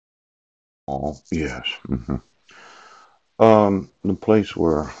mall. Yes. The place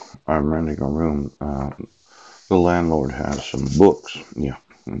where I'm renting a room, the landlord has some books. Yeah.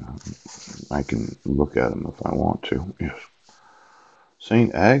 I can look at them if I want to. Yes.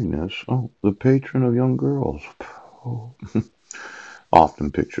 Saint Agnes, oh, the patron of young girls. Oh.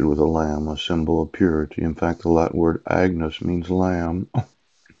 Often pictured with a lamb, a symbol of purity. In fact, the Latin word Agnes means lamb.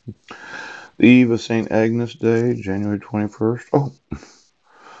 The eve of St. Agnes Day, January 21st. Oh,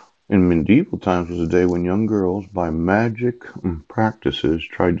 in medieval times was a day when young girls, by magic practices,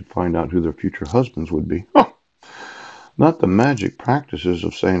 tried to find out who their future husbands would be. Oh, not the magic practices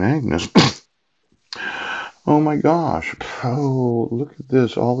of St. Agnes. Oh my gosh. Oh, look at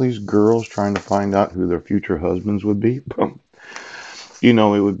this. All these girls trying to find out who their future husbands would be.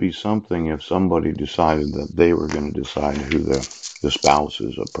 It would be something if somebody decided that they were going to decide who the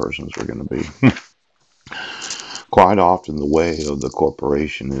spouses of persons were going to be. Quite often, the way of the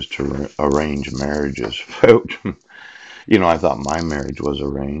corporation is to arrange marriages. I thought my marriage was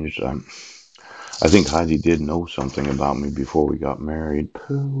arranged. I think Heidi did know something about me before we got married.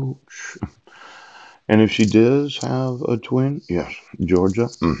 Pooch. And if she does have a twin, yes, Georgia,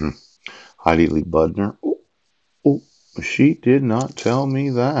 Heidi Lee Budner. Oh, oh, she did not tell me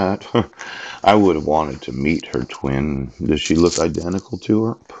that. I would have wanted to meet her twin. Does she look identical to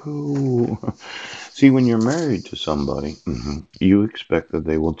her? Pooh. See, when you're married to somebody, you expect that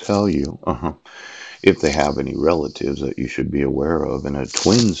they will tell you if they have any relatives that you should be aware of. And a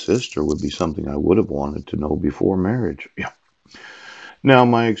twin sister would be something I would have wanted to know before marriage. Yeah. Now,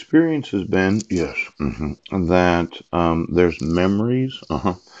 my experience has been, yes, that there's memories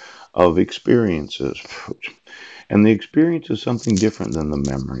of experiences. And the experience is something different than the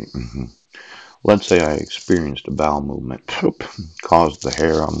memory. Let's say I experienced a bowel movement, caused the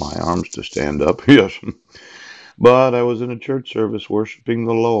hair on my arms to stand up. Yes. But I was in a church service worshiping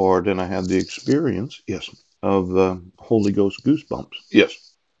the Lord, and I had the experience, yes, of the Holy Ghost goosebumps. Yes.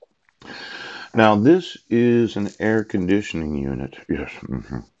 Now, this is an air conditioning unit. Yes.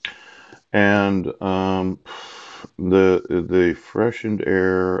 And the freshened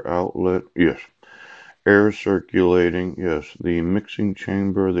air outlet. Yes. Air circulating. Yes. The mixing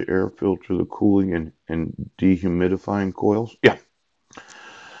chamber, the air filter, the cooling and dehumidifying coils. Yeah.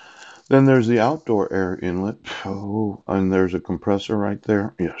 Then there's the outdoor air inlet. Oh, and there's a compressor right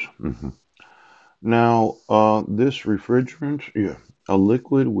there. Yes. Now, this refrigerant, yeah, a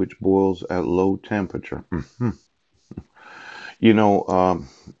liquid which boils at low temperature. You know, um,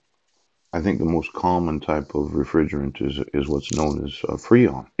 I think the most common type of refrigerant is what's known as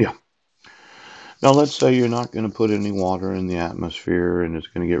Freon. Yeah. Now, let's say you're not going to put any water in the atmosphere and it's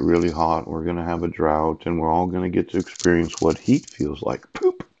going to get really hot. We're going to have a drought and we're all going to get to experience what heat feels like.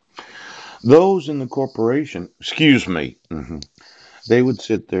 Poop. Those in the corporation, excuse me, they would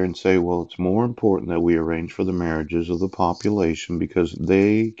sit there and say, well, it's more important that we arrange for the marriages of the population because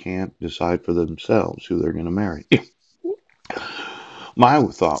they can't decide for themselves who they're going to marry. My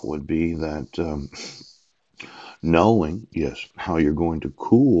thought would be that knowing, yes, how you're going to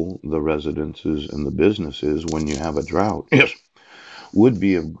cool the residences and the businesses when you have a drought, yes, would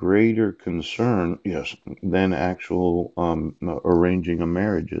be of greater concern, yes, than actual arranging of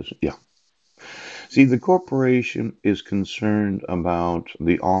marriages. Yeah. See, the corporation is concerned about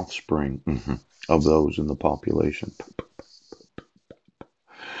the offspring of those in the population.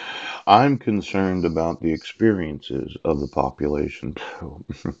 I'm concerned about the experiences of the population.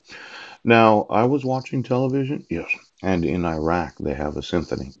 Now, I was watching television, yes, and in Iraq they have a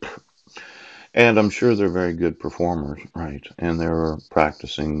symphony. And I'm sure they're very good performers, right? And they were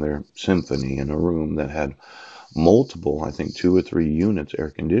practicing their symphony in a room that had multiple, I think 2 or 3 units, air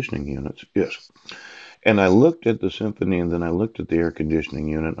conditioning units. Yes. And I looked at the symphony and then I looked at the air conditioning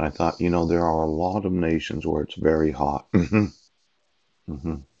unit and I thought, there are a lot of nations where it's very hot. hmm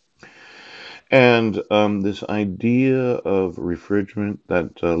And this idea of refrigerant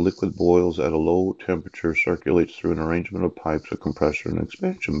that liquid boils at a low temperature circulates through an arrangement of pipes, a compressor, and an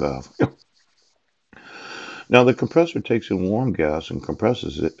expansion valve. Now, the compressor takes in warm gas and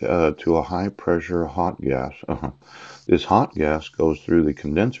compresses it to a high pressure hot gas. This hot gas goes through the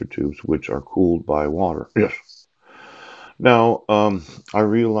condenser tubes, which are cooled by water. Yes. Now, I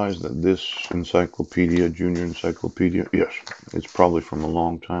realize that this encyclopedia, junior encyclopedia, yes, it's probably from a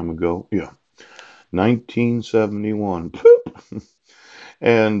long time ago. Yeah. 1971.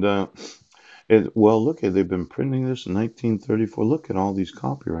 And well, look at they've been printing this in 1934. Look at all these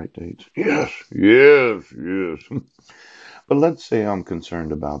copyright dates. Yes, yes, yes. But let's say I'm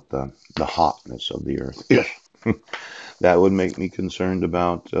concerned about the hotness of the earth. Yes. That would make me concerned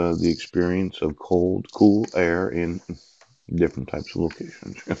about the experience of cold, cool air in different types of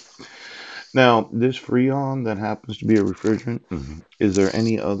locations. Now, this Freon that happens to be a refrigerant, is there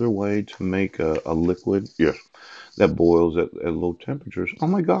any other way to make a liquid? Yes, that boils at low temperatures. Oh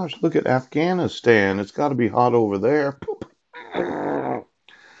my gosh, look at Afghanistan. It's got to be hot over there.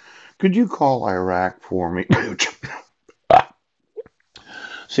 Could you call Iraq for me?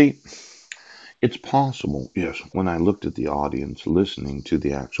 See, it's possible, yes, when I looked at the audience listening to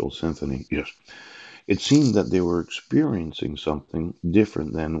the actual symphony, yes, it seemed that they were experiencing something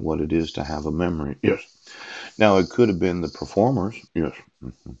different than what it is to have a memory, yes. Now, it could have been the performers, yes.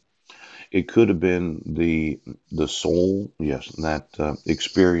 It could have been the soul, yes, that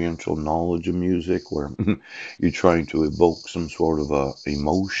experiential knowledge of music where you're trying to evoke some sort of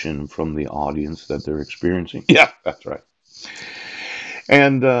emotion from the audience that they're experiencing. Yeah, that's right.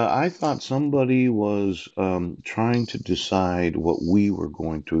 And I thought somebody was trying to decide what we were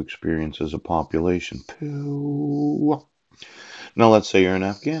going to experience as a population. Pew. Now, let's say you're in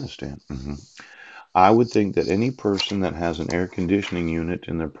Afghanistan. I would think that any person that has an air conditioning unit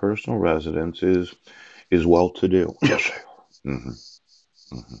in their personal residence is well to do. Yes, they are.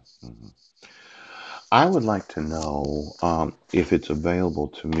 I would like to know if it's available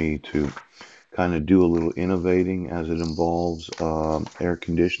to me to kind of do a little innovating as it involves air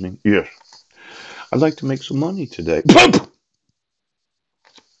conditioning. Yes. I'd like to make some money today.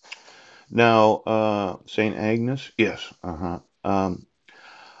 Now, St. Agnes, yes, I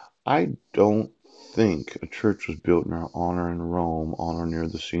don't think a church was built in her honor in Rome, on or near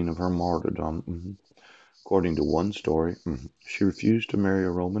the scene of her martyrdom. According to one story, she refused to marry a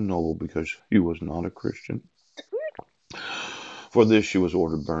Roman noble because he was not a Christian. For this, she was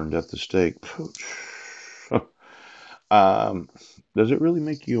ordered burned at the stake. um, does it really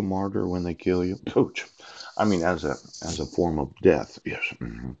make you a martyr when they kill you? Pooch. I mean, as a form of death, yes.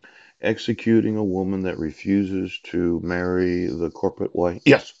 Executing a woman that refuses to marry the corporate way,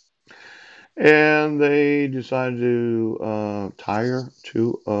 yes. And they decided to tie her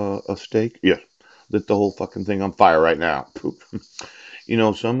to a stake, yes. Lit the whole fucking thing on fire right now. Poop. You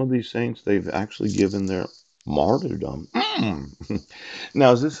know, some of these saints, they've actually given their martyrdom.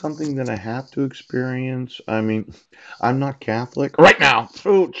 Now, is this something that I have to experience? I mean, I'm not Catholic right now.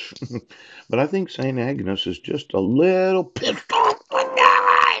 Pooch. But I think St. Agnes is just a little pissed off.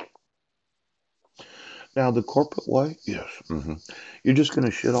 Now, the corporate way? Yes. You're just going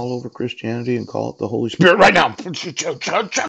to shit all over Christianity and call it the Holy Spirit right now.